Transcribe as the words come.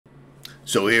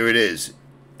So here it is,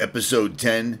 episode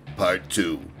 10, part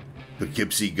 2,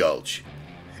 Poughkeepsie Gulch.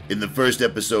 In the first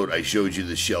episode, I showed you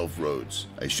the shelf roads.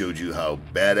 I showed you how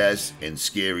badass and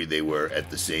scary they were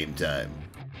at the same time.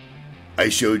 I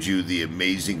showed you the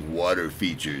amazing water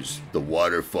features, the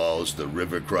waterfalls, the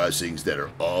river crossings that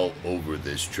are all over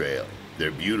this trail.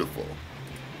 They're beautiful.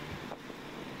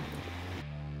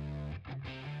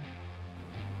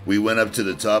 We went up to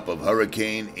the top of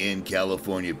Hurricane and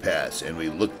California Pass, and we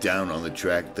looked down on the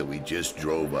track that we just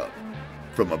drove up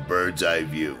from a bird's eye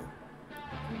view.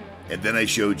 And then I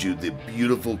showed you the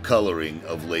beautiful coloring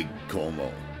of Lake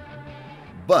Como.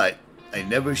 But I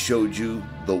never showed you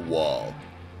the wall.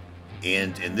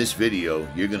 And in this video,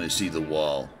 you're going to see the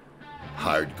wall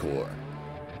hardcore.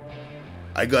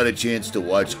 I got a chance to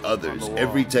watch others,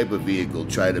 every type of vehicle,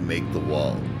 try to make the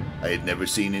wall. I had never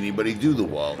seen anybody do the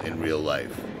wall in real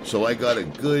life. So I got a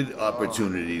good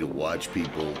opportunity to watch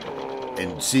people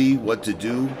and see what to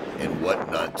do and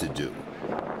what not to do.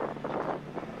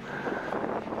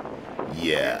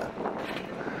 Yeah.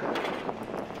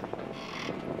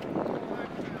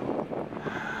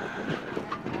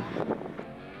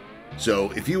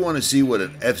 So if you want to see what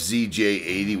an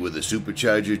FZJ80 with a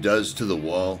supercharger does to the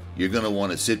wall, you're going to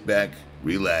want to sit back,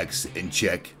 relax, and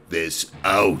check this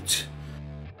out.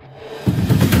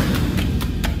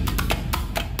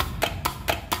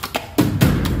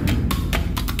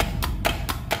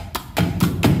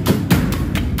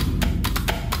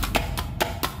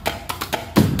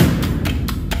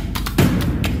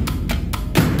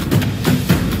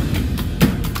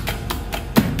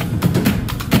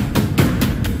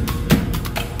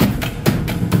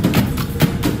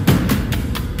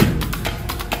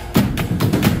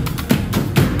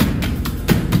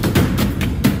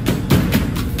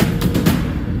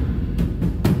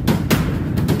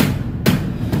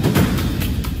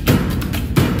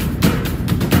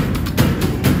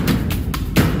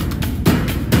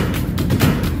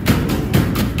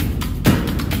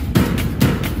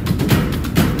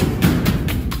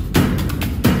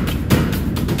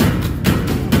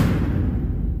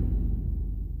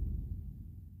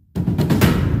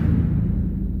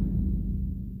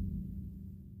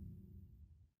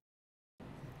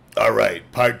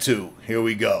 Alright, part 2, here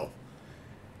we go.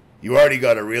 You already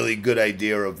got a really good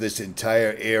idea of this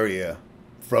entire area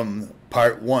from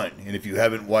part 1. And if you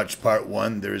haven't watched part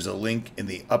 1, there's a link in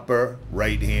the upper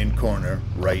right hand corner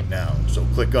right now. So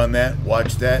click on that,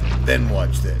 watch that, then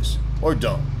watch this. Or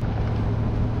don't.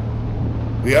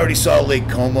 We already saw Lake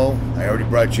Como. I already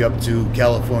brought you up to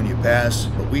California Pass,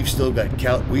 but we've still got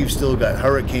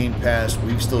Hurricane Pass.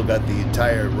 We've still got the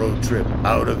entire road trip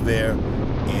out of there,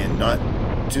 and not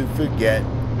to forget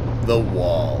the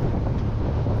wall.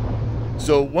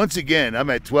 So once again, I'm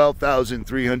at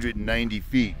 12,390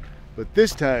 feet, but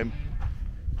this time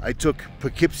I took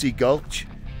Poughkeepsie Gulch,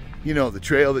 you know, the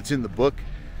trail that's in the book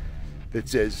that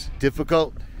says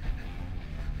difficult.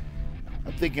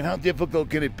 I'm thinking, how difficult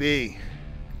can it be?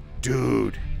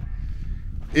 Dude,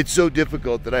 it's so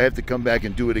difficult that I have to come back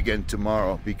and do it again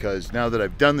tomorrow, because now that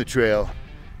I've done the trail,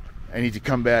 I need to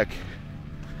come back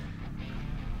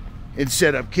and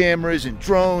set up cameras and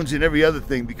drones and every other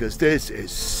thing, because this is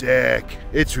sick.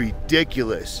 It's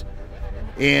ridiculous.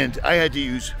 And I had to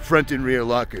use front and rear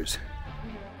lockers.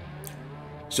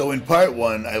 So in part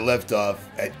 1, I left off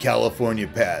at California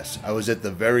Pass. I was at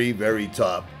the very, very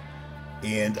top,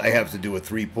 and I have to do a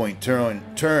 3-point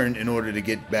turn in order to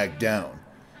get back down.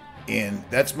 And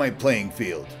that's my playing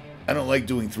field. I don't like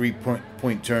doing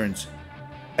 3-point turns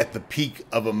at the peak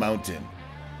of a mountain,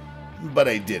 but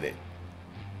I did it.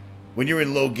 When you're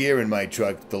in low gear in my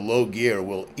truck, the low gear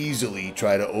will easily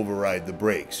try to override the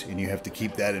brakes, and you have to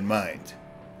keep that in mind.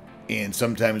 And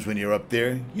sometimes when you're up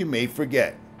there, you may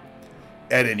forget.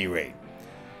 At any rate,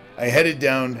 I headed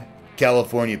down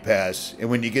California Pass, and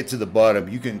when you get to the bottom,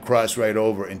 you can cross right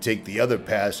over and take the other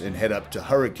pass and head up to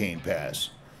Hurricane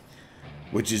Pass,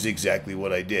 which is exactly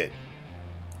what I did.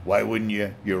 Why wouldn't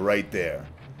you? You're right there.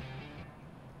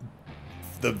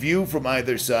 The view from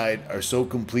either side are so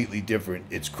completely different,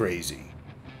 it's crazy.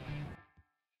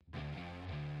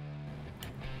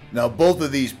 Now both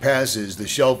of these passes, the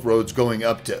shelf roads going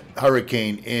up to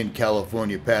Hurricane and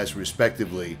California Pass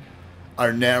respectively,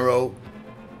 are narrow.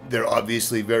 They're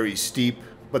obviously very steep,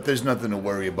 but there's nothing to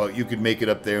worry about. You could make it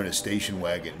up there in a station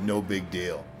wagon, no big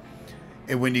deal.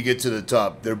 And when you get to the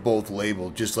top, they're both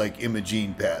labeled, just like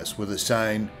Imogene Pass, with a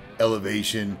sign,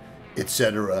 elevation,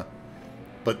 etc.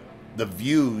 But the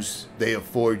views they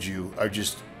afford you are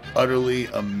just utterly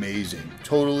amazing.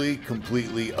 Totally,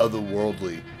 completely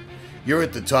otherworldly. You're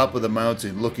at the top of the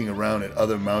mountain looking around at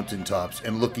other mountaintops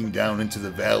and looking down into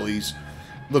the valleys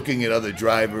looking at other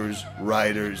drivers,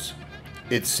 riders,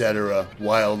 etc.,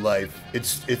 wildlife.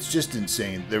 It's just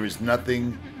insane. There is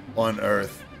nothing on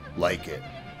earth like it.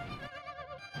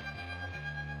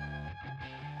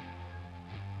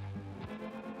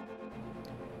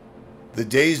 The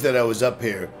days that I was up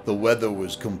here, the weather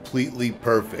was completely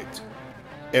perfect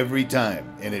every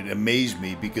time, and it amazed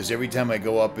me because every time I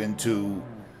go up by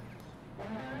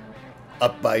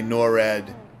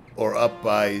NORAD or up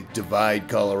by Divide,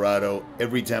 Colorado,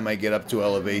 every time I get up to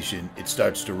elevation, it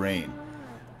starts to rain.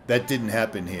 That didn't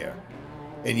happen here,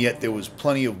 and yet there was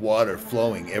plenty of water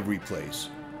flowing every place.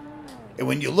 And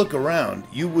when you look around,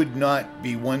 you would not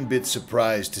be one bit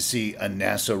surprised to see a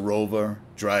NASA rover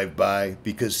drive by,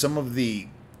 because some of the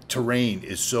terrain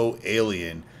is so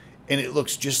alien and it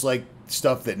looks just like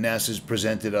stuff that NASA's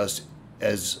presented us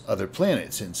as other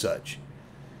planets and such.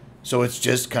 So it's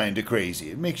just kind of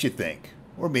crazy. It makes you think.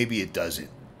 Or maybe it doesn't.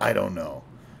 I don't know.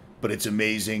 But it's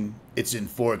amazing. It's in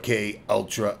 4K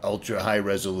ultra high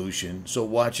resolution. So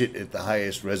watch it at the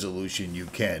highest resolution you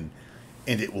can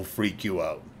and it will freak you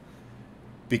out.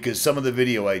 Because some of the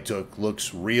video I took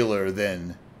looks realer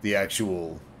than the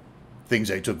actual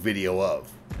things I took video of.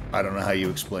 I don't know how you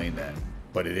explain that,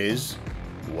 but it is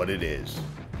what it is.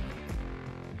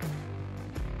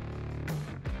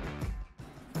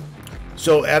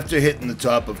 So after hitting the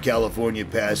top of California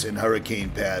Pass and Hurricane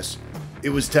Pass, it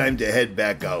was time to head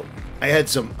back out. I had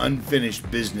some unfinished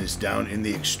business down in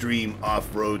the extreme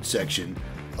off-road section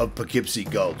of Poughkeepsie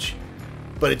Gulch,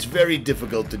 but it's very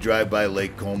difficult to drive by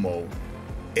Lake Como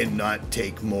and not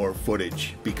take more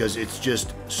footage because it's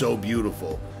just so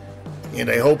beautiful. And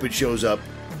I hope it shows up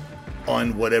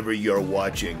on whatever you're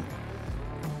watching.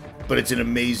 But it's an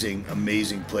amazing,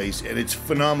 amazing place, and it's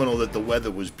phenomenal that the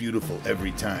weather was beautiful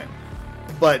every time.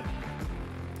 But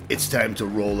it's time to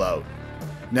roll out.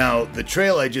 Now, the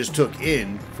trail I just took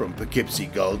in from Poughkeepsie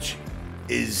Gulch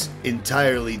is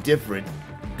entirely different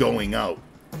going out.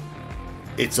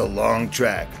 It's a long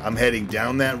track. I'm heading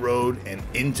down that road and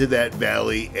into that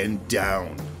valley and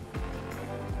down.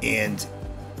 And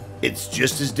it's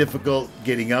just as difficult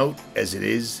getting out as it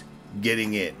is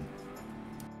getting in.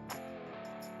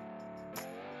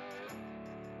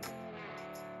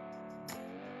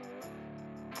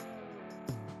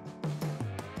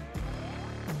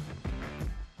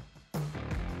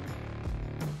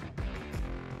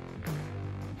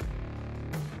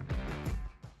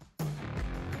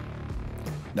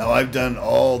 Now I've done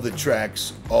all the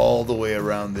tracks all the way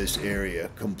around this area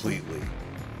completely.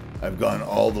 I've gone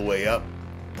all the way up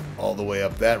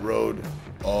that road,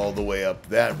 all the way up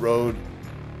that road,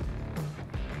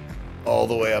 all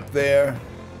the way up there,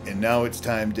 and now it's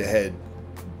time to head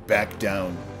back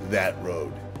down that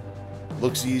road.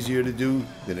 Looks easier to do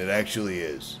than it actually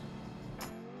is.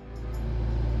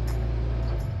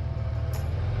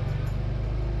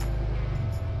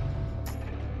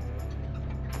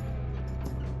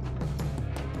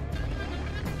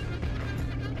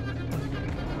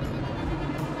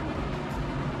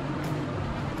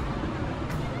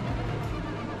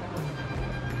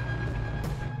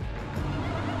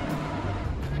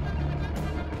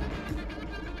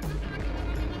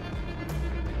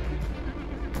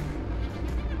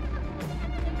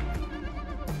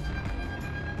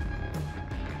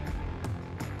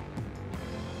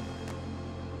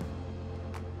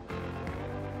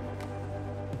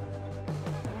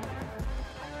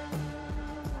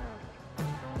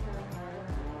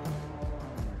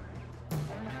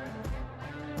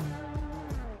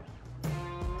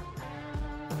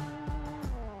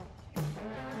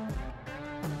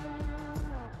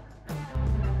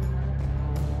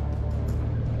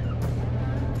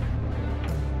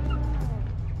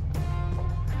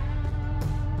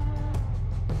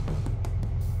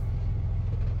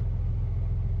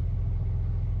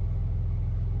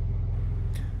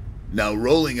 Now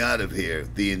rolling out of here,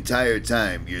 the entire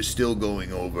time you're still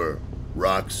going over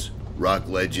rocks, rock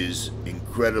ledges,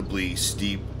 incredibly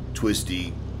steep,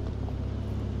 twisty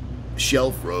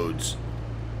shelf roads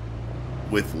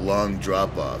with long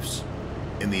drop-offs.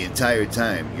 And the entire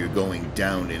time you're going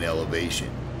down in elevation.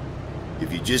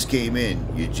 If you just came in,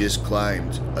 you just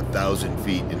climbed 1,000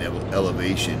 feet in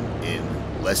elevation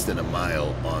in less than a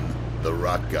mile on the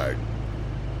rock garden.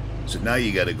 So now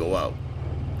you got to go out.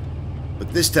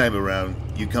 But this time around,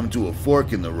 you come to a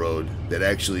fork in the road that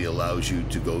actually allows you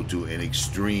to go to an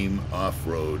extreme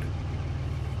off-road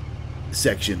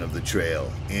section of the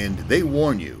trail. And they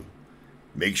warn you,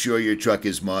 make sure your truck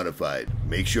is modified,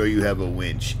 make sure you have a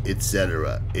winch,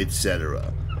 etc.,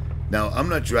 etc. Now, I'm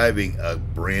not driving a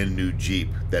brand new Jeep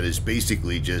that is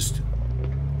basically just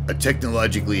a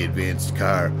technologically advanced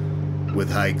car with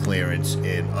high clearance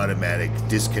and automatic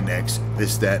disconnects,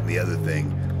 this, that, and the other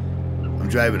thing. I'm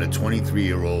driving a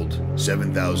 23-year-old,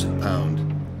 7,000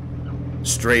 pound,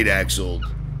 straight axled,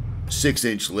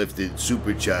 6-inch lifted,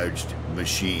 supercharged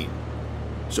machine.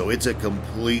 So it's a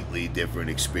completely different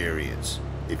experience.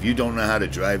 If you don't know how to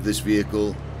drive this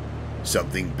vehicle,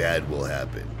 something bad will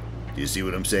happen. Do you see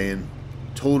what I'm saying?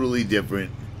 Totally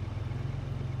different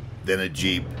than a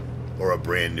Jeep or a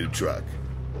brand new truck.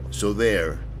 So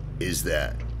there is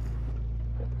that.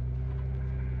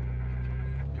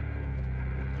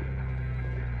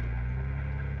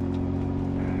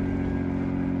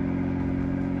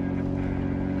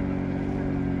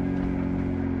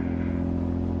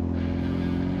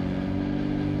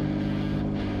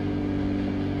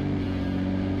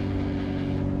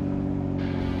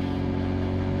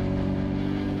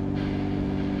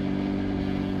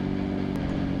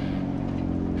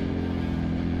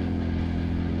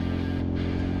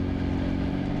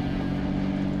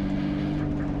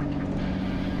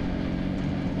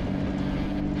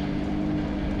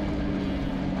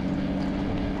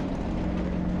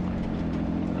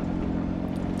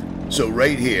 So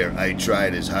right here, I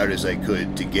tried as hard as I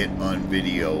could to get on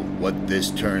video what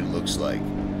this turn looks like.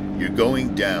 You're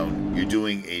going down, you're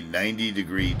doing a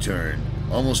 90-degree turn,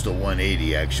 almost a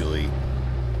 180 actually,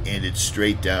 and it's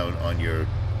straight down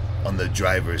on the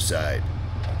driver's side.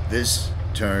 This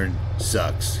turn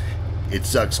sucks. It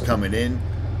sucks coming in,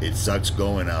 it sucks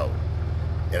going out.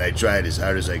 And I tried as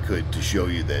hard as I could to show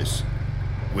you this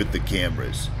with the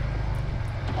cameras.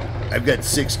 I've got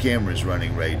 6 cameras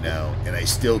running right now, and I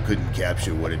still couldn't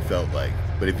capture what it felt like.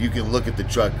 But if you can look at the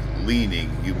truck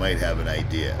leaning, you might have an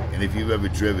idea. And if you've ever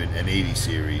driven an 80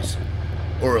 series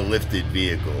or a lifted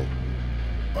vehicle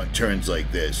on turns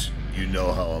like this, you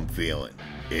know how I'm feeling.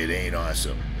 It ain't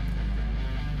awesome.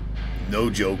 No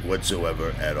joke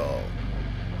whatsoever at all.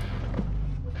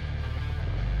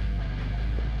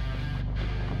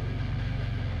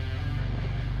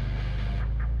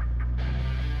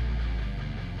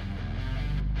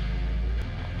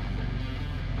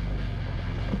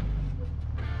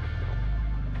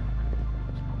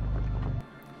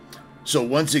 So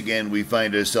once again, we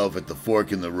find ourselves at the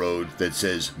fork in the road that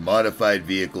says modified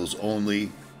vehicles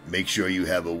only, make sure you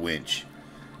have a winch.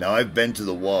 Now I've been to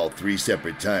the wall 3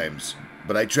 separate times,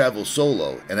 but I travel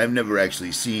solo and I've never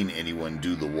actually seen anyone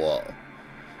do the wall.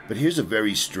 But here's a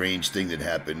very strange thing that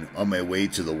happened on my way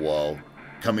to the wall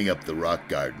coming up the rock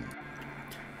garden.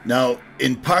 Now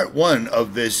in part 1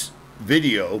 of this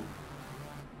video,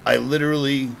 I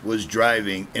literally was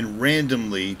driving and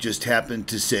randomly just happened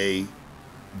to say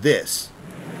this.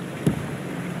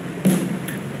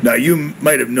 Now you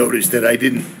might have noticed that I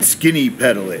didn't skinny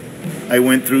pedal it. I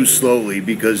went through slowly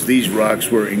because these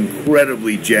rocks were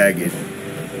incredibly jagged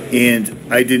and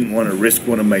I didn't want to risk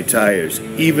one of my tires,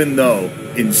 even though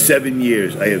in 7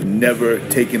 years I have never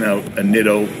taken out a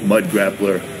Nitto mud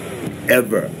grappler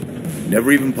ever.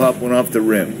 Never even popped one off the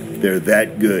rim. They're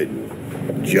that good.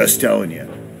 Just telling you.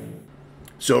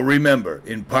 So remember,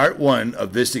 in part 1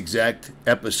 of this exact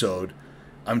episode,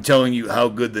 I'm telling you how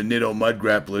good the Nitto mud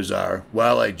grapplers are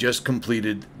while I just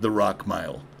completed the rock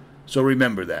mile. So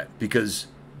remember that, because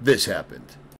this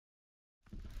happened.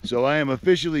 So I am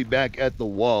officially back at the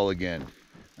wall again.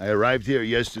 I arrived here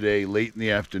yesterday late in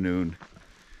the afternoon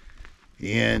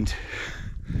and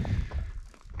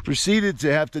proceeded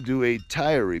to have to do a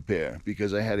tire repair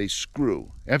because I had a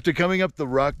screw. After coming up the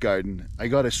rock garden, I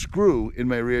got a screw in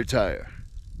my rear tire.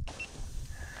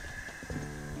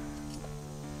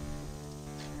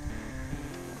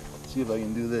 See if I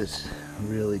can do this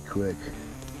really quick.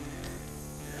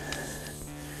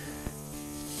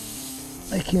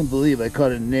 I can't believe I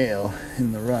caught a nail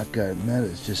in the rock garden. That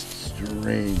is just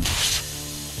strange.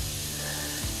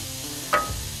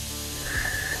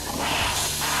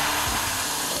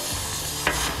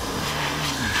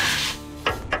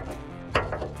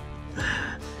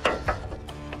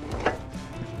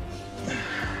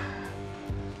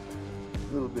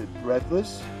 A little bit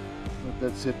breathless. Let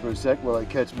that sit for a sec while I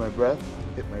catch my breath,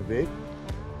 hit my vape.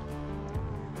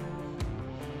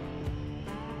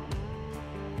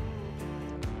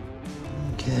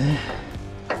 Okay.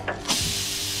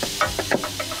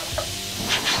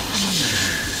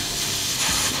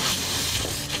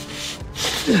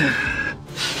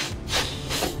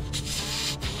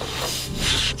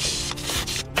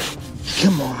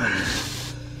 Come on.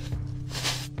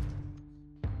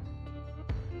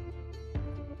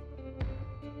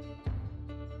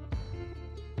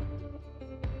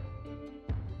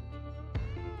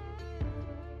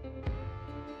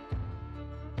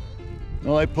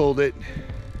 Well, I pulled it,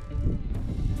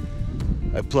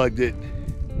 I plugged it,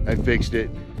 I fixed it,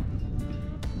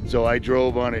 So I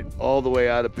drove on it all the way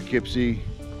out of Poughkeepsie,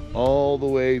 all the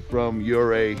way from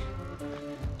Ouray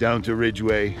down to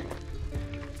Ridgeway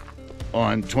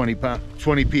on 20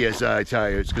 PSI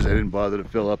tires because I didn't bother to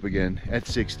fill up again at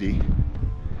 60.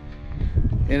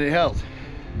 And it held.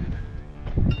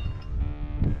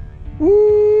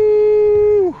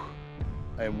 Woo!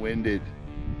 I'm winded.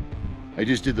 I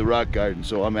just did the rock garden,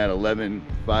 so I'm at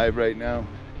 11.5 right now.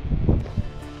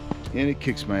 And it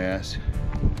kicks my ass.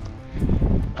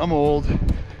 I'm old.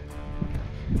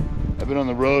 I've been on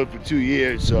the road for 2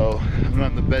 years, so I'm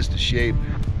not in the best of shape.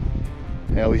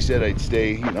 I always said I'd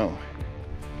stay, you know,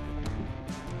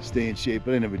 stay in shape,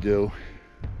 but I never do.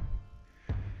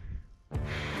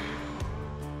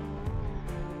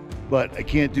 But I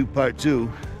can't do part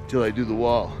 2 till I do the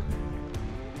wall.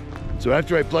 So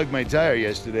after I plugged my tire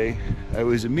yesterday, I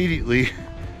was immediately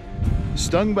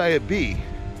stung by a bee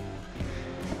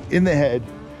in the head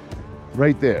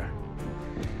right there.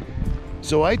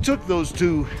 So I took those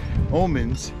 2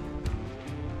 omens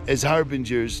as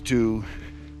harbingers to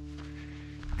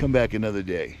come back another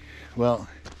day. Well,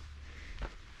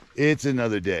 it's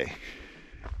another day.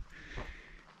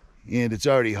 And it's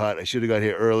already hot. I should have got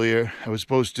here earlier. I was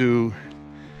supposed to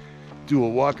do a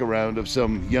walk around of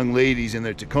some young ladies in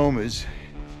their Tacomas,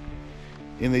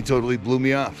 and they totally blew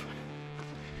me off,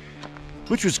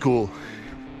 which was cool.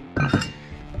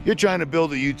 You're trying to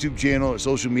build a YouTube channel or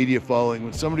social media following.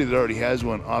 When somebody that already has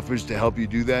one offers to help you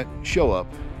do that, show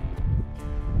up.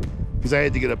 Because I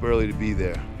had to get up early to be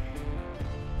there.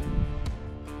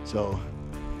 So,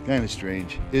 kind of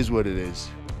strange. Is what it is.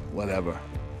 Whatever.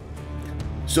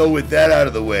 So with that out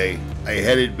of the way, I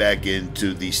headed back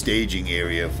into the staging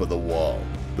area for the wall.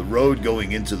 The road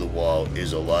going into the wall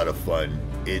is a lot of fun.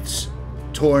 It's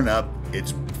torn up,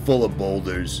 it's full of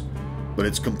boulders, but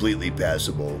it's completely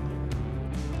passable.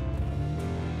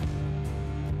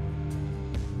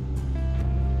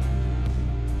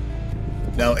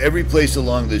 Now every place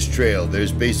along this trail,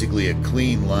 there's basically a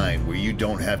clean line where you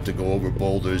don't have to go over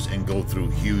boulders and go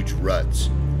through huge ruts.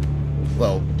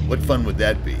 Well, what fun would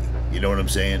that be? You know what I'm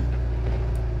saying?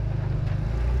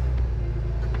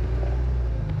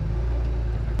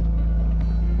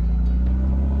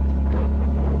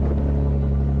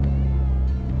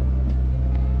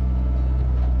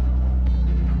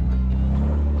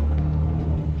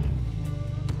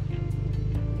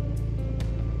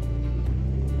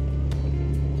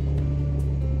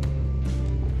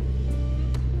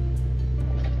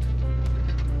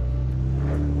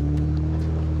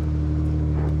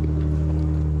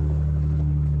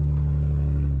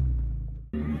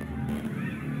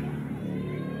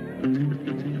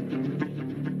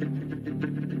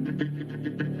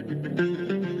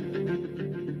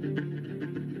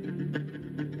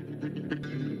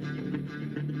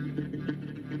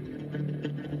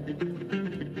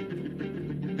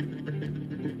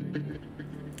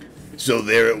 So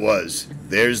there it was.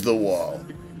 There's the wall.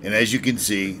 And as you can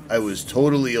see, I was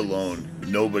totally alone.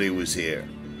 Nobody was here.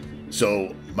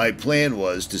 So my plan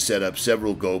was to set up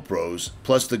several GoPros,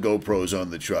 plus the GoPros on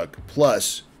the truck,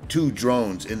 plus 2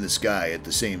 drones in the sky at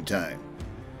the same time.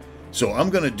 So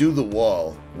I'm going to do the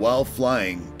wall while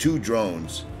flying 2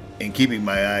 drones and keeping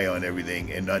my eye on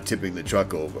everything and not tipping the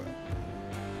truck over.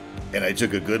 And I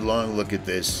took a good long look at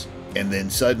this, and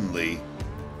then suddenly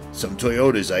some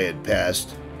Toyotas I had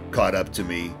passed caught up to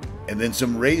me, and then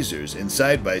some Razors and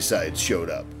side-by-sides showed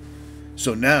up.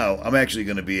 So now I'm actually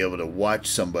going to be able to watch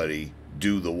somebody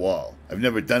do the wall. I've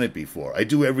never done it before. I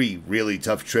do every really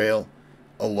tough trail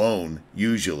alone,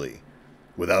 usually,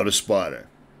 without a spotter.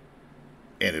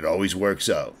 And it always works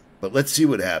out. But let's see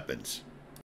what happens.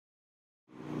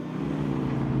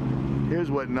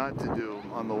 Here's what not to do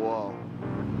on the wall.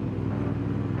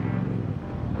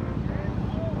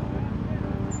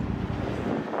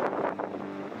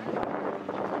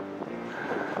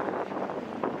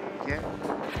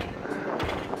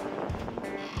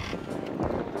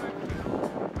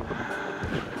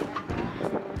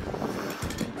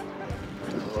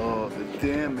 Oh, the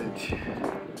damage.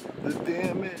 The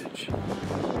damage.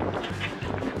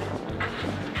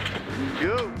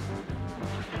 Go.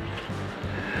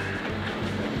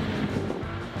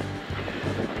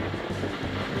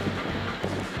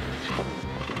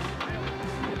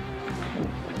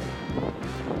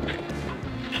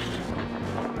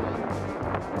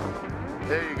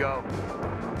 There you go.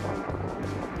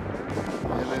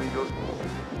 And then he goes.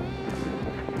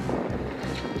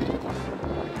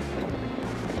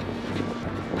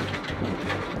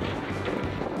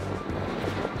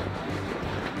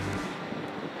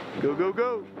 Go, go,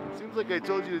 go. Seems like I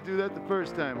told you to do that the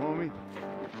first time, homie.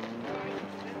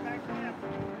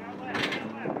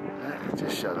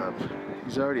 Just shut up.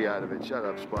 He's already out of it. Shut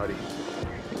up, Spotty.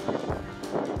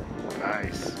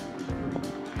 Nice.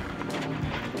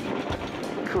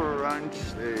 Crunch.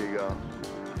 There you go.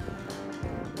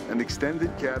 An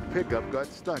extended cab pickup got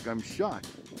stuck. I'm shocked.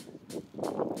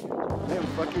 I am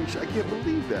fucking shocked. I can't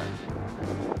believe that.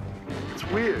 It's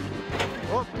weird.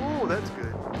 Oh, ooh, that's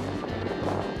good.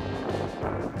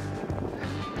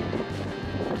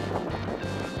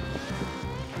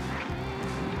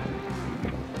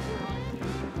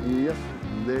 Yep,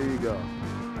 there you go.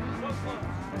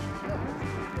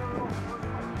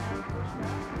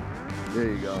 There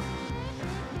you go.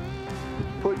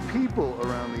 Put people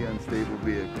around the unstable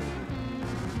vehicle.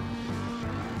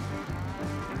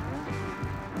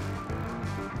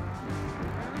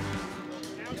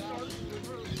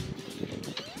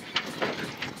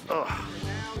 Oh.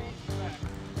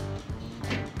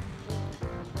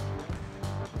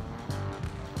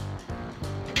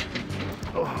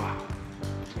 Oh.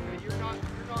 You're not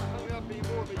hung up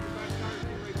anymore, but your back tire's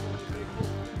getting ready for the big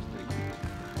hole.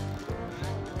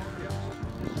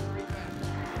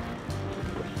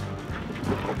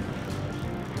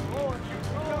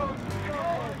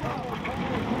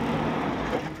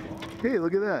 Hey,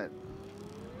 look at that.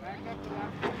 Back up to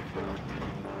that.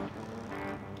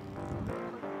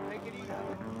 Take it easy.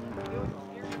 Steer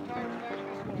your tires back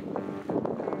this way.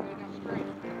 Okay, now straight.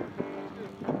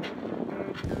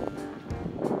 Let's do it.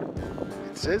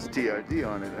 It says TRD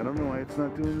on it. I don't know why it's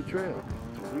not doing the trail.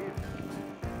 It's weird.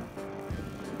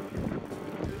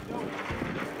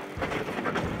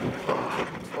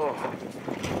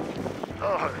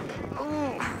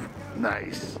 Oh,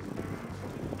 nice.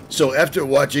 So after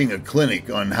watching a clinic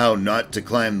on how not to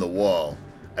climb the wall,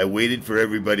 I waited for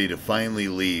everybody to finally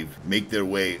leave, make their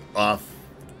way off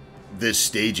this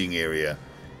staging area,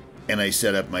 and I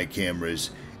set up my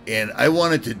cameras. And I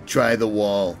wanted to try the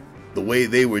wall the way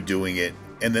they were doing it,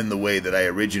 and then the way that I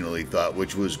originally thought,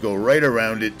 which was go right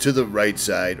around it to the right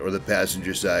side or the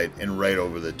passenger side and right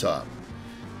over the top.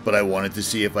 But I wanted to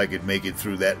see if I could make it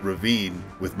through that ravine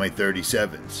with my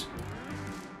 37s.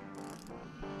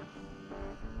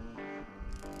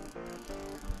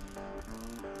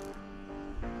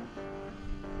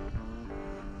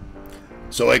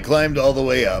 So I climbed all the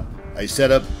way up. I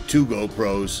set up 2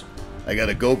 GoPros. I got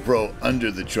a GoPro under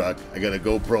the truck. I got a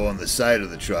GoPro on the side of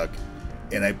the truck.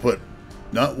 And I put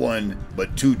not 1,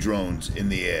 but 2 drones in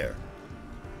the air.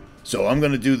 So I'm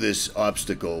going to do this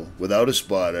obstacle without a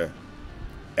spotter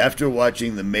after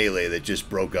watching the melee that just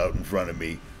broke out in front of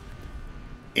me.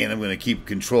 And I'm going to keep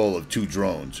control of 2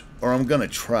 drones. Or I'm going to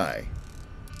try.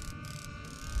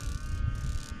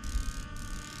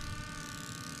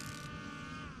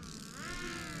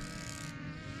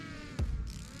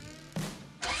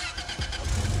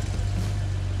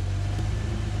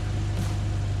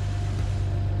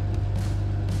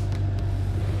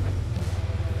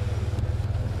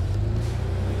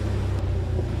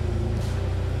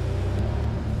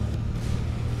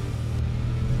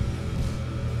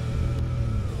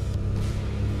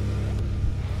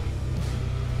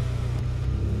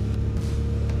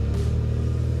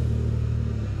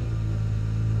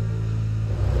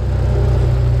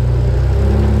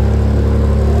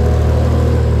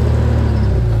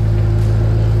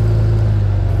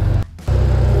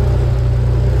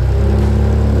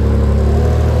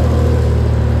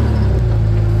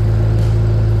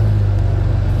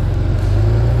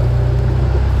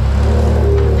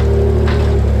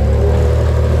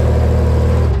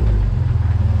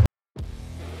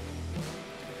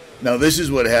 Now this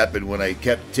is what happened when I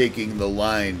kept taking the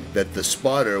line that the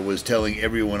spotter was telling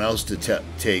everyone else to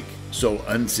take so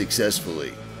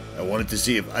unsuccessfully. I wanted to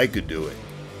see if I could do it.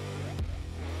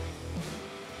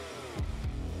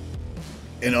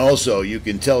 And also, you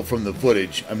can tell from the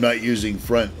footage, I'm not using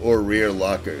front or rear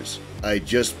lockers. I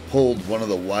just pulled one of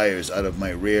the wires out of my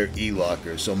rear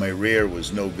E-locker, so my rear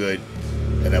was no good,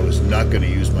 and I was not going to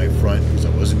use my front because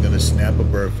I wasn't going to snap a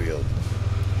Burfield.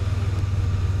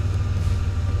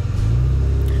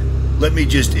 Let me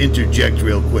just interject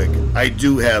real quick. I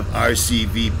do have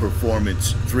RCV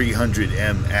Performance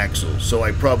 300M axles, so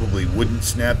I probably wouldn't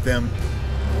snap them,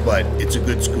 but it's a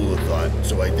good school of thought,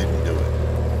 so I didn't do it.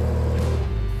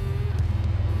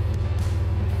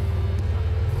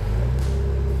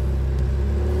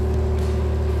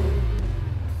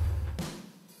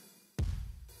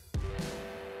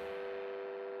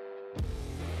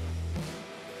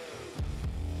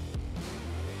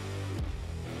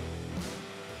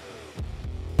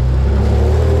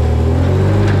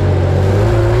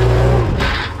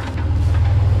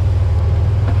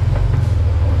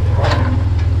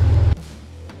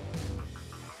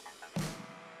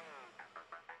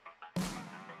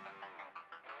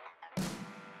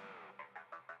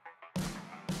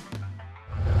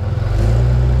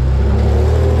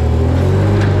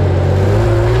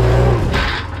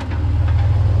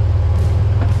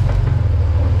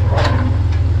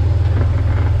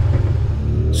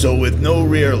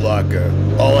 rear locker.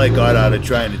 All I got out of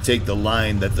trying to take the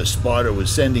line that the spotter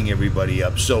was sending everybody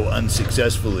up so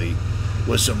unsuccessfully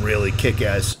was some really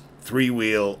kick-ass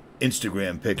three-wheel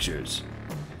Instagram pictures.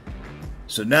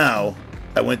 So now,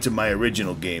 I went to my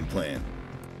original game plan.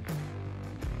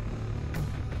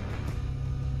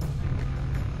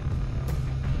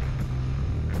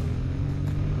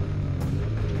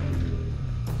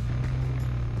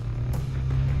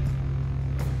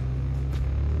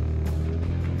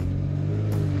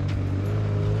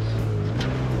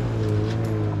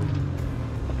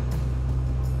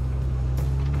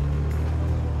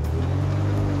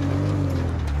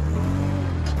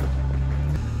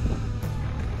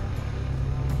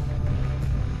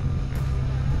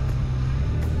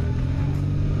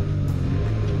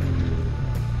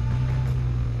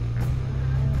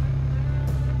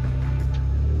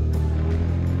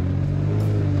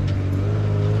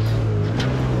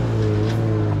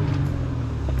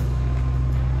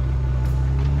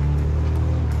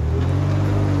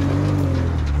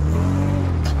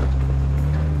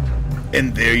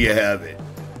 And there you have it.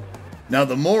 Now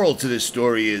the moral to this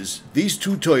story is, these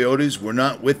two Toyotas were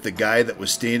not with the guy that was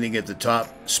standing at the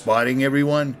top spotting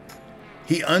everyone.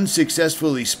 He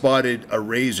unsuccessfully spotted a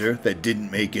Razor that didn't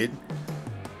make it,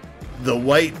 the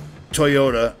white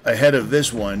Toyota ahead of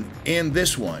this one, and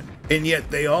this one. And yet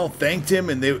they all thanked him,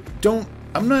 and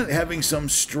I'm not having some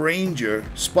stranger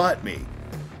spot me.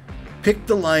 Pick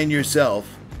the line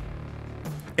yourself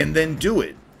and then do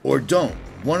it, or don't.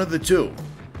 One of the two.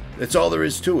 That's all there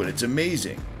is to it. It's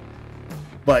amazing.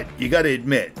 But you got to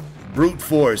admit, brute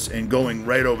force and going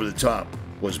right over the top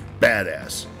was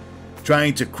badass.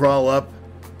 Trying to crawl up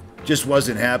just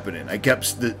wasn't happening.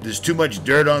 There's too much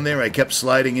dirt on there. I kept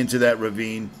sliding into that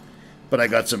ravine. But I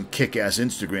got some kick-ass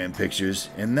Instagram pictures,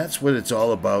 and that's what it's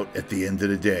all about at the end of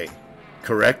the day.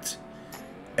 Correct?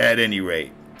 At any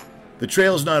rate, the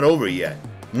trail's not over yet.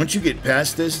 Once you get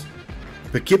past this,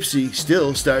 Poughkeepsie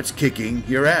still starts kicking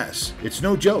your ass. It's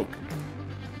no joke.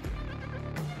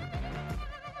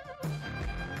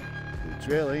 The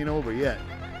trail ain't over yet.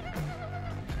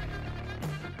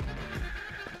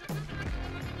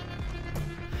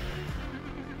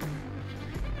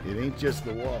 It ain't just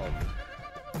the wall.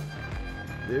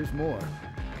 There's more.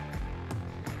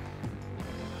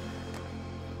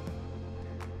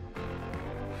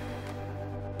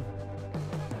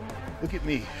 Look at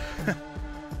me.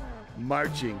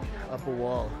 Marching up a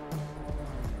wall.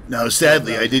 Now,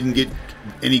 sadly, I didn't get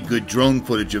any good drone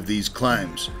footage of these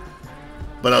climbs.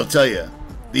 But I'll tell you,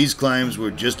 these climbs were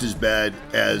just as bad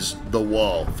as the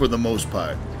wall, for the most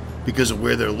part, because of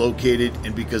where they're located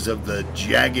and because of the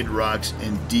jagged rocks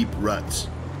and deep ruts.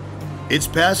 It's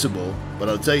passable, but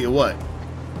I'll tell you what,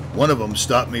 one of them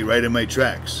stopped me right in my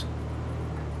tracks.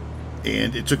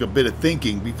 And it took a bit of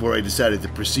thinking before I decided to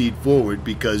proceed forward,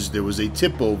 because there was a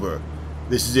tip over.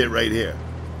 This is it right here.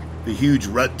 The huge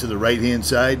rut to the right-hand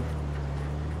side.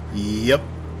 Yep.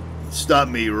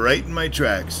 Stopped me right in my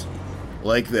tracks.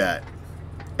 Like that.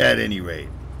 At any rate.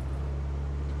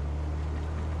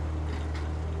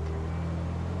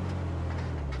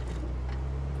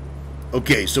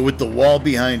 Okay, so with the wall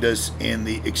behind us and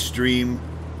the extreme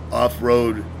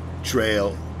off-road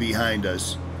trail behind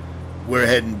us, we're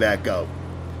heading back out.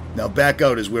 Now, back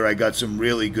out is where I got some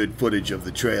really good footage of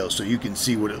the trail, so you can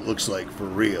see what it looks like for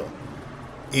real.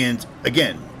 And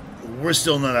again, we're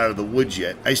still not out of the woods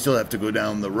yet. I still have to go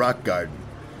down the rock garden.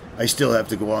 I still have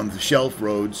to go on the shelf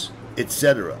roads,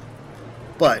 etc.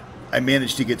 But I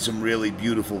managed to get some really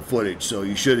beautiful footage, so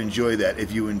you should enjoy that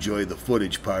if you enjoy the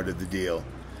footage part of the deal.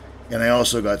 And I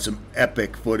also got some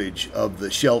epic footage of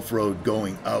the shelf road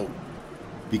going out,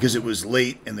 because it was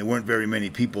late and there weren't very many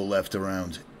people left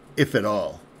around, if at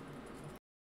all.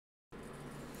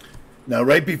 Now,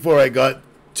 right before I got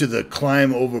to the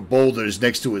climb over boulders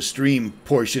next to a stream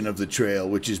portion of the trail,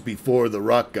 which is before the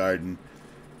rock garden,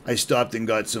 I stopped and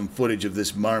got some footage of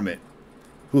this marmot,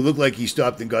 who looked like he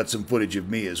stopped and got some footage of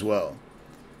me as well.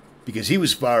 Because he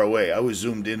was far away. I was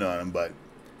zoomed in on him, but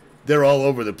they're all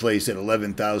over the place at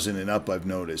 11,000 and up, I've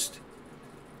noticed.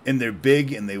 And they're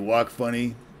big, and they walk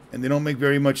funny, and they don't make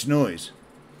very much noise.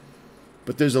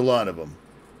 But there's a lot of them.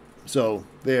 So,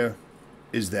 there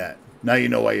is that. Now you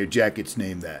know why your jacket's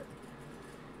named that.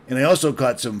 And I also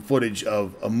caught some footage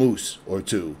of a moose or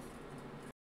two.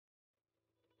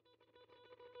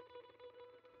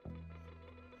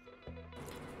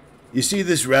 You see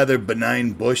this rather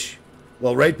benign bush?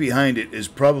 Well, right behind it is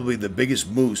probably the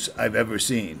biggest moose I've ever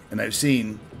seen. And I've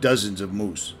seen dozens of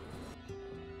moose.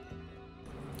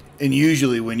 And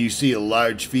usually when you see a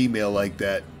large female like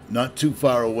that, not too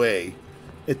far away,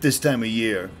 at this time of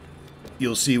year,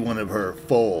 you'll see one of her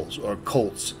foals or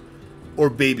colts or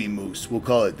baby moose, we'll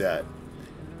call it that.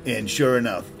 And sure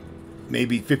enough,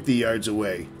 maybe 50 yards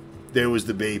away, there was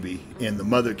the baby, and the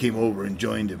mother came over and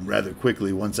joined him rather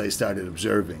quickly once I started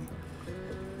observing.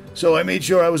 So I made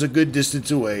sure I was a good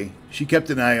distance away. She kept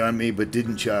an eye on me but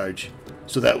didn't charge,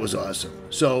 so that was awesome.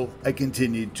 So I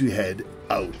continued to head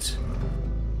out.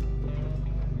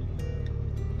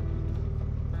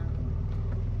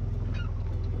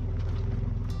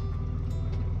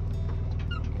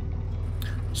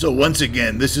 So once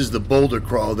again, this is the boulder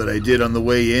crawl that I did on the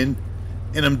way in,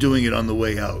 and I'm doing it on the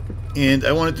way out. And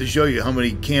I wanted to show you how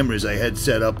many cameras I had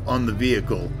set up on the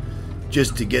vehicle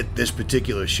just to get this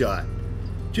particular shot.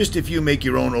 Just if you make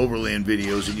your own overland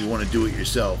videos and you want to do it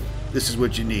yourself, this is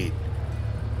what you need.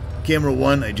 Camera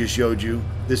 1 I just showed you.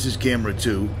 This is camera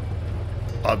 2,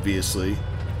 obviously.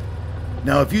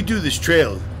 Now if you do this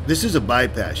trail, this is a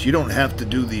bypass. You don't have to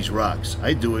do these rocks.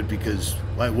 I do it because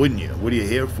why wouldn't you? What are you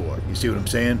here for? You see what I'm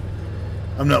saying?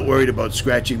 I'm not worried about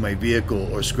scratching my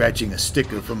vehicle or scratching a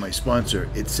sticker from my sponsor,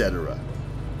 etc.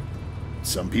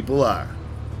 Some people are.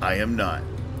 I am not.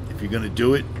 If you're going to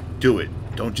do it, do it.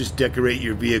 Don't just decorate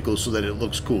your vehicle so that it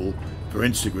looks cool for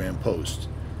Instagram posts.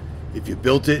 If you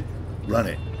built it, run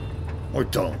it. Or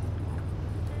don't.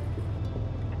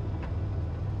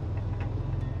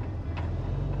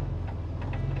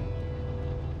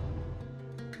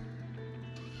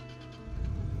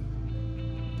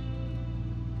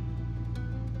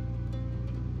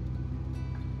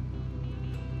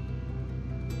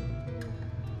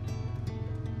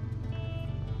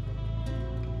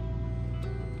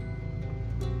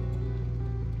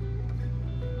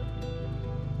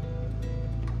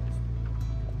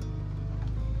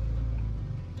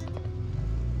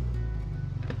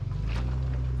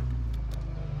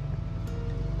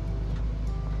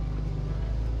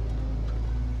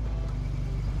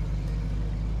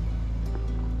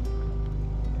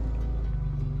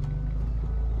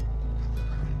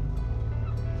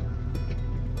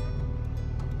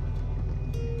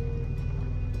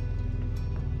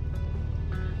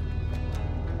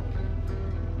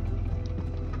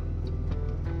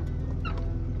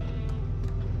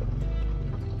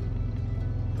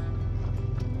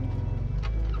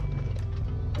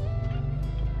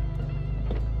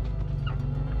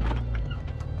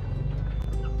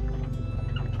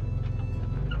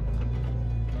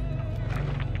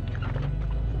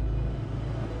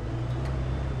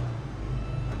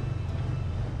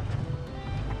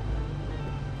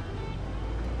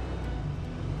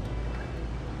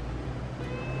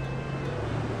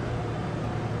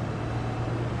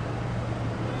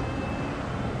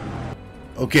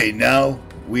 Okay, now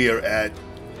we are at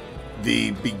the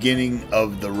beginning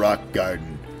of the rock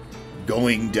garden,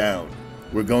 going down.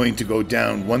 We're going to go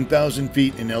down 1,000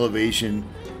 feet in elevation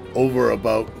over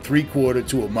about 3/4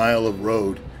 to a mile of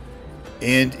road,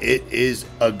 and it is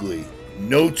ugly.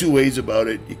 No two ways about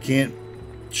it. You can't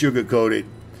sugarcoat it.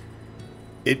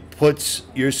 It puts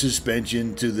your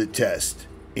suspension to the test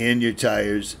and your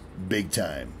tires big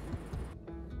time.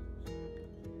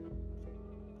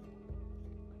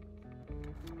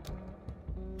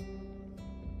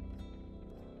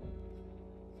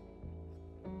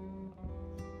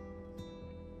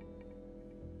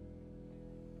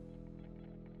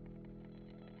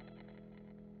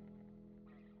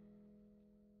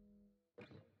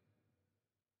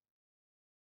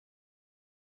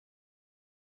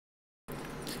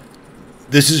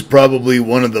 This is probably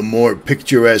one of the more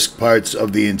picturesque parts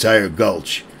of the entire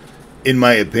gulch, in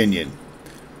my opinion.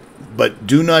 But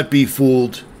do not be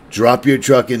fooled. Drop your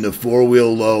truck into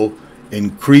four-wheel low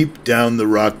and creep down the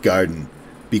rock garden,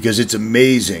 because it's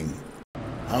amazing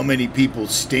how many people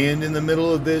stand in the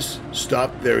middle of this,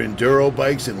 stop their enduro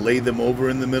bikes and lay them over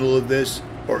in the middle of this,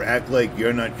 or act like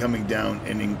you're not coming down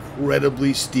an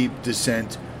incredibly steep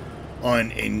descent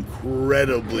on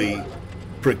incredibly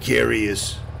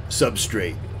precarious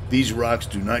substrate. These rocks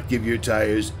do not give your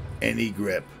tires any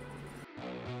grip.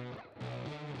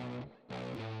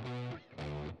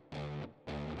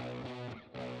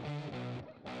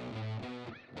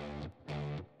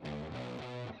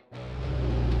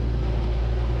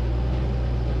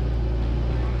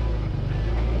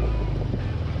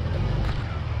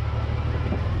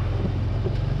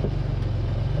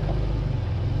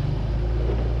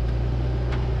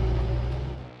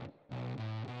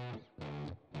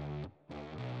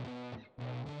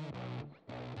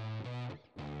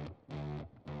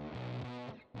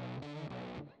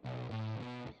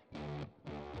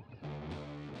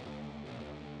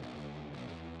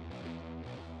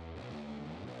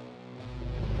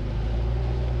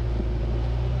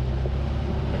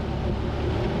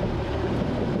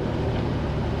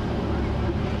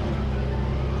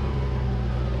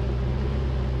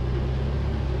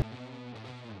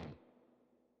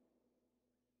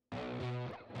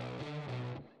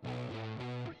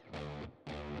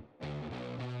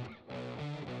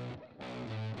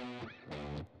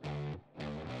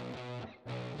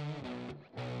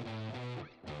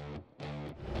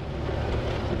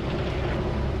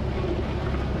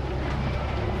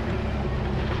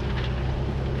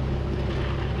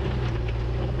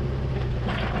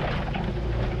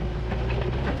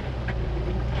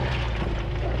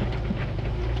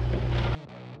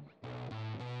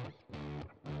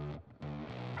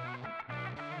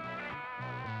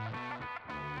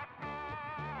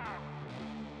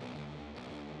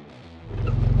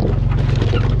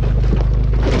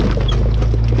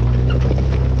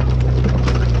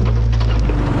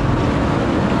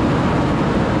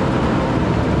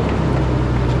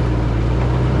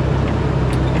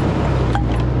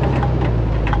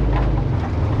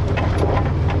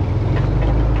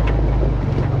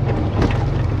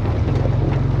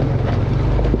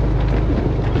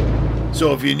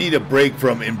 So if you need a break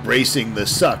from embracing the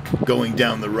suck going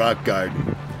down the rock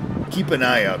garden, keep an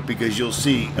eye out because you'll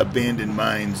see abandoned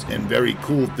mines and very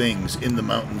cool things in the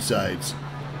mountainsides,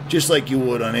 just like you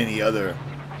would on any other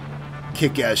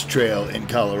kick-ass trail in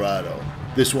Colorado.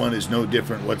 This one is no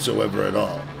different whatsoever at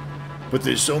all. But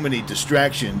there's so many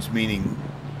distractions, meaning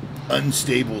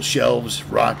unstable shelves,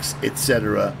 rocks,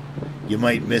 etc. You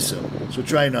might miss them, so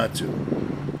try not to.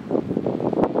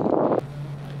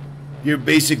 You're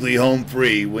basically home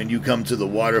free when you come to the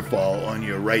waterfall on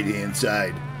your right-hand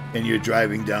side and you're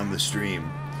driving down the stream.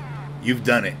 You've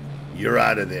done it. You're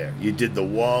out of there. You did the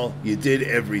wall. You did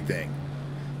everything.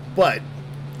 But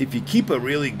if you keep a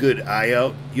really good eye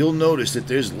out, you'll notice that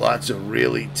there's lots of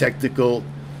really technical,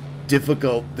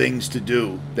 difficult things to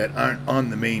do that aren't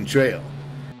on the main trail.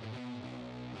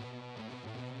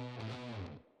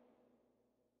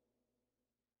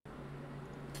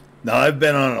 Now, I've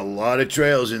been on a lot of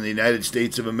trails in the United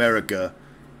States of America,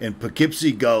 and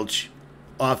Poughkeepsie Gulch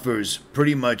offers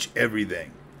pretty much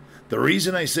everything. The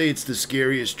reason I say it's the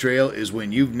scariest trail is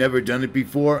when you've never done it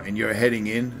before and you're heading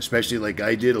in, especially like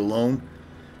I did alone,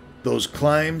 those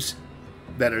climbs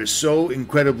that are so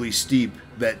incredibly steep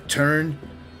that turn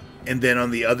and then on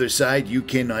the other side you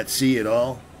cannot see at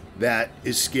all, that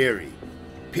is scary,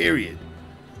 period.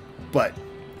 But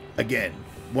again,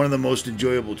 one of the most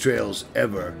enjoyable trails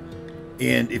ever.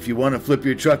 And if you want to flip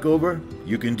your truck over,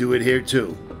 you can do it here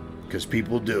too, because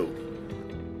people do.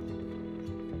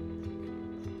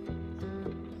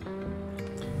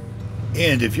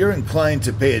 And if you're inclined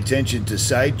to pay attention to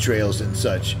side trails and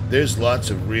such, there's lots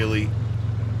of really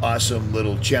awesome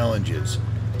little challenges,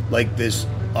 like this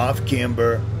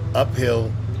off-camber,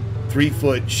 uphill,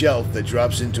 3-foot shelf that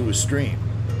drops into a stream.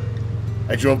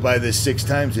 I drove by this 6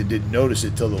 times and didn't notice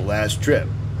it till the last trip.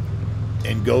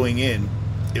 And going in,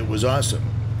 it was awesome.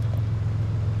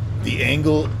 The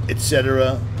angle,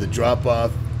 etc., the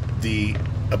drop-off, the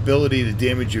ability to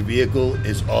damage your vehicle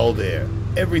is all there.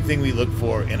 Everything we look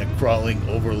for in a crawling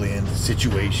overland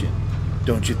situation,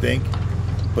 don't you think?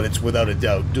 But it's without a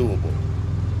doubt doable.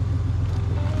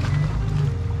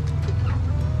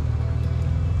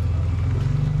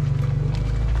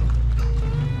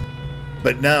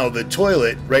 But now the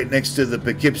toilet right next to the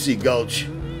Poughkeepsie Gulch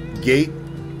gate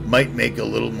might make a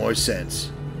little more sense.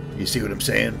 You see what I'm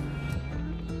saying?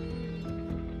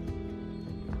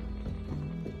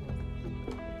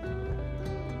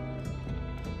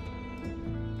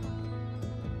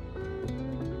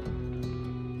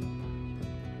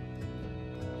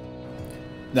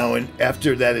 Now,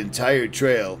 after that entire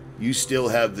trail, you still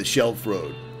have the shelf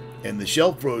road. And the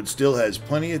shelf road still has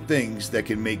plenty of things that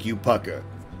can make you pucker.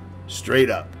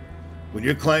 Straight up. When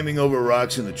you're climbing over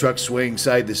rocks and the truck's swaying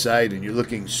side to side and you're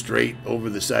looking straight over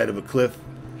the side of a cliff,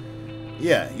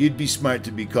 yeah, you'd be smart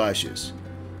to be cautious.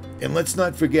 And let's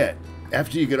not forget,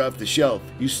 after you get off the shelf,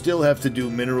 you still have to do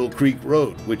Mineral Creek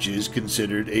Road, which is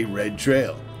considered a red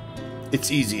trail. It's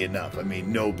easy enough, I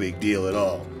mean, no big deal at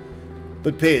all.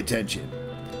 But pay attention.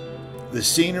 The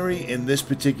scenery in this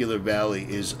particular valley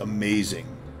is amazing.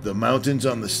 The mountains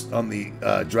on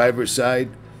the driver's side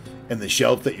and the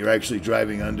shelf that you're actually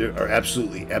driving under are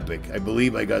absolutely epic. I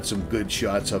believe I got some good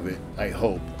shots of it, I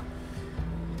hope.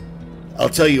 I'll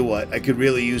tell you what, I could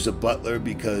really use a butler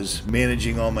because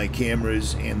managing all my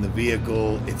cameras and the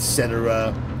vehicle,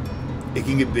 etc., it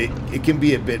can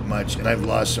be a bit much, and I've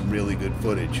lost some really good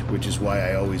footage, which is why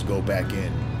I always go back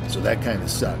in. So that kind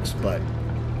of sucks, but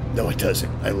no, it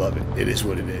doesn't. I love it. It is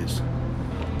what it is.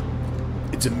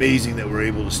 It's amazing that we're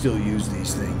able to still use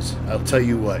these things. I'll tell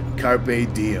you what,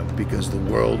 carpe diem, because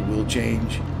the world will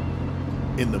change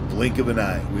in the blink of an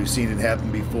eye. We've seen it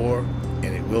happen before, and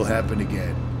it will happen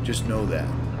again. Just know that,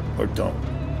 or don't.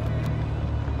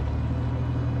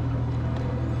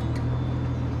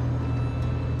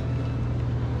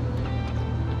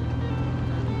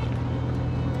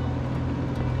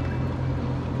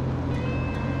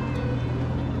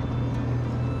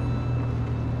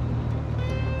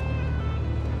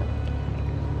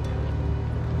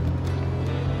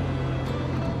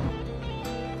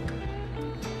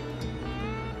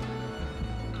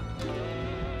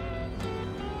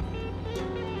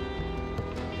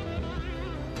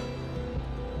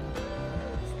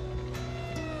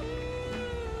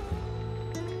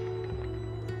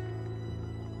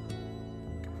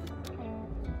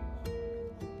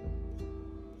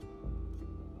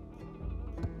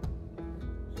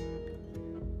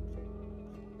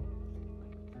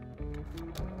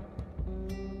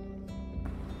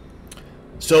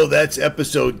 So that's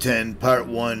episode 10, part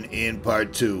 1 and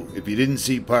part 2. If you didn't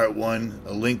see part 1,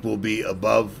 a link will be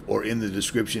above or in the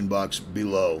description box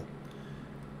below.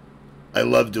 I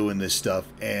love doing this stuff,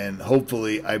 and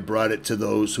hopefully I brought it to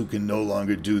those who can no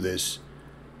longer do this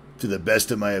to the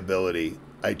best of my ability.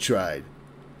 I tried.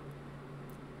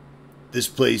 This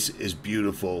place is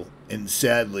beautiful, and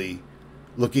sadly,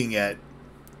 looking at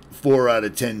 4 out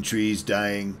of 10 trees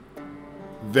dying,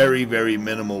 very, very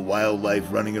minimal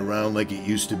wildlife running around like it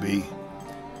used to be.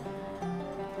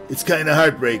 It's kind of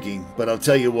heartbreaking, but I'll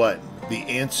tell you what, the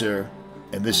answer,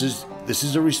 and this is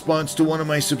a response to one of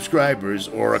my subscribers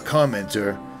or a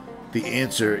commenter, the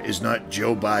answer is not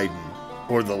Joe Biden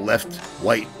or the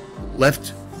left-right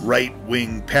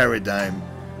wing paradigm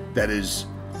that is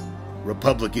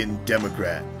Republican,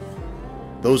 Democrat.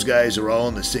 Those guys are all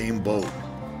in the same boat,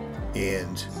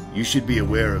 and you should be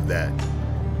aware of that.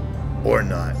 Or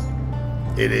not.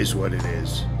 It is what it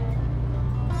is.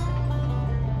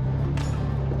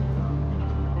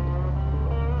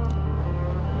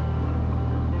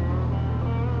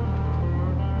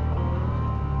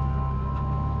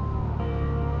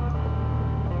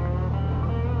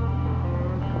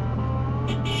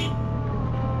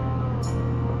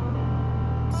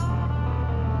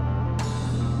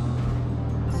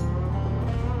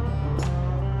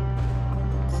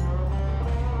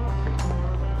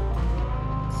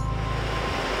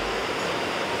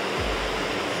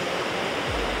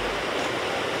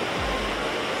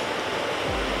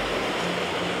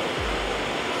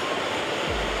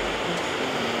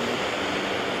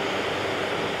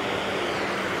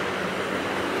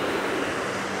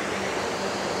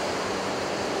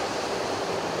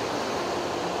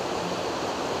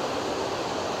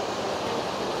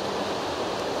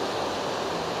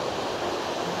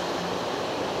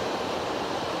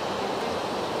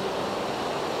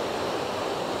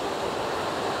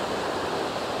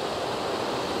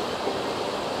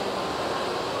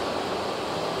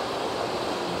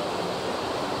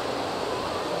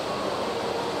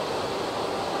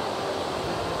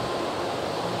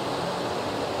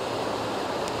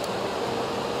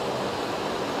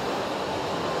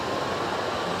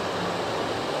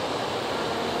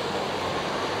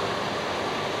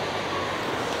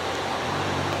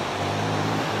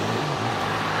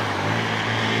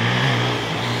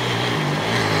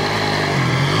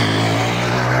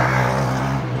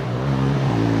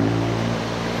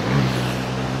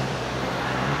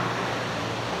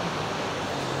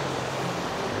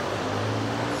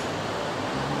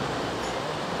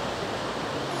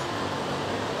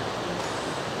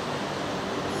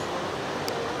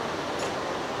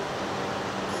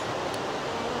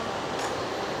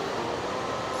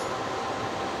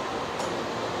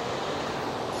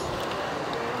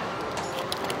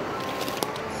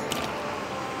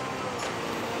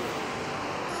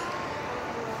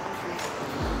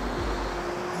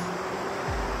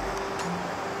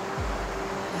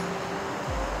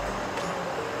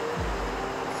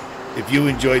 If you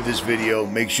enjoyed this video,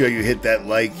 make sure you hit that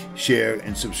like, share,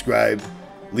 and subscribe.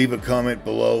 Leave a comment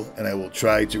below, and I will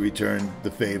try to return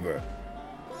the favor.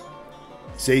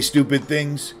 Say stupid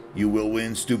things, you will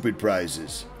win stupid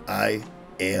prizes. I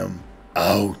am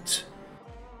out.